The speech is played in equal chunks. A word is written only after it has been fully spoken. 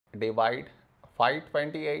divide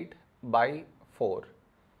 528 by 4.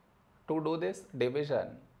 To do this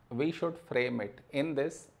division, we should frame it in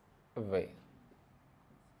this way.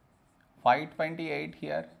 528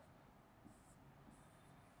 here,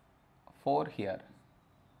 4 here.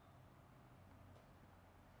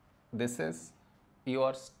 This is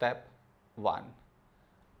your step 1.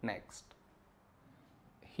 Next,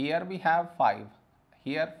 here we have 5,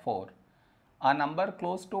 here 4. A number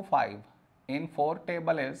close to 5 in 4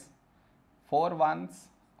 table is 4 ones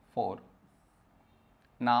 4.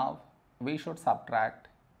 Now we should subtract,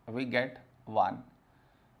 we get 1.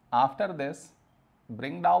 After this,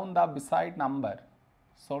 bring down the beside number,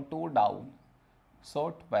 so 2 down,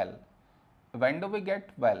 so 12. When do we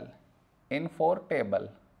get 12? In 4 table,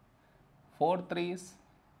 4 threes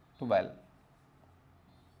 12.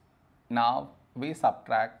 Now we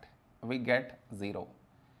subtract, we get 0.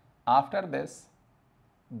 After this,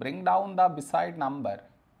 bring down the beside number,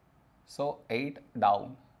 so 8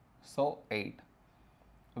 down, so 8.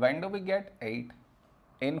 When do we get 8?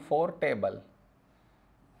 In 4 table,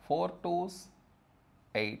 4 twos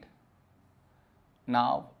 8.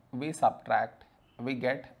 Now we subtract, we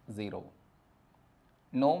get 0.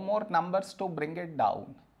 No more numbers to bring it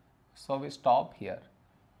down, so we stop here.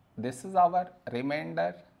 This is our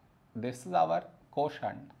remainder, this is our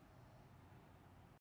quotient.